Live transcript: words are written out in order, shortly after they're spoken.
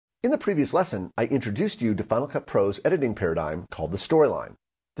In the previous lesson, I introduced you to Final Cut Pro's editing paradigm called the storyline.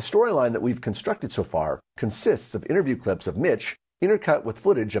 The storyline that we've constructed so far consists of interview clips of Mitch intercut with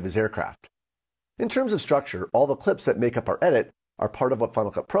footage of his aircraft. In terms of structure, all the clips that make up our edit are part of what Final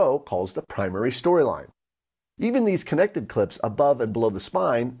Cut Pro calls the primary storyline. Even these connected clips above and below the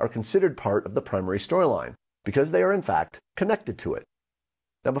spine are considered part of the primary storyline because they are in fact connected to it.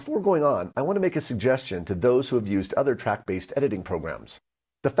 Now before going on, I want to make a suggestion to those who have used other track-based editing programs.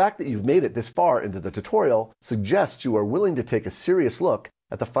 The fact that you've made it this far into the tutorial suggests you are willing to take a serious look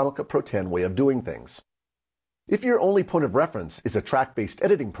at the Final Cut Pro X way of doing things. If your only point of reference is a track-based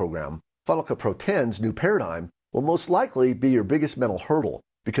editing program, Final Cut Pro X's new paradigm will most likely be your biggest mental hurdle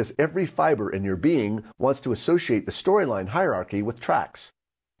because every fiber in your being wants to associate the storyline hierarchy with tracks.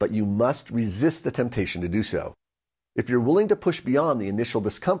 But you must resist the temptation to do so. If you're willing to push beyond the initial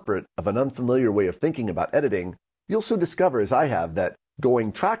discomfort of an unfamiliar way of thinking about editing, you'll soon discover, as I have, that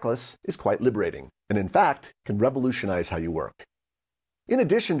going trackless is quite liberating, and in fact, can revolutionize how you work. In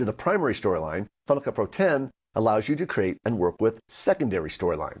addition to the primary storyline, Final Cut Pro X allows you to create and work with secondary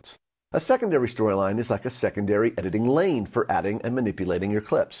storylines. A secondary storyline is like a secondary editing lane for adding and manipulating your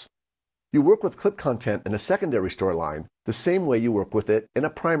clips. You work with clip content in a secondary storyline the same way you work with it in a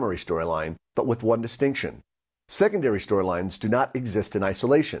primary storyline, but with one distinction. Secondary storylines do not exist in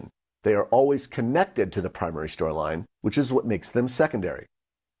isolation. They are always connected to the primary storyline, which is what makes them secondary.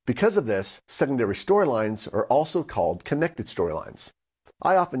 Because of this, secondary storylines are also called connected storylines.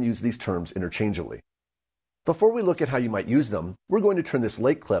 I often use these terms interchangeably. Before we look at how you might use them, we're going to turn this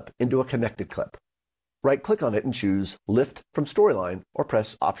lake clip into a connected clip. Right-click on it and choose Lift from Storyline or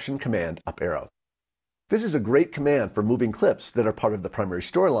press Option-Command-Up arrow. This is a great command for moving clips that are part of the primary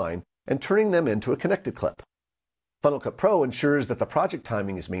storyline and turning them into a connected clip. Final Cut Pro ensures that the project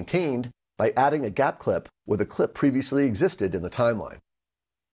timing is maintained by adding a gap clip where the clip previously existed in the timeline.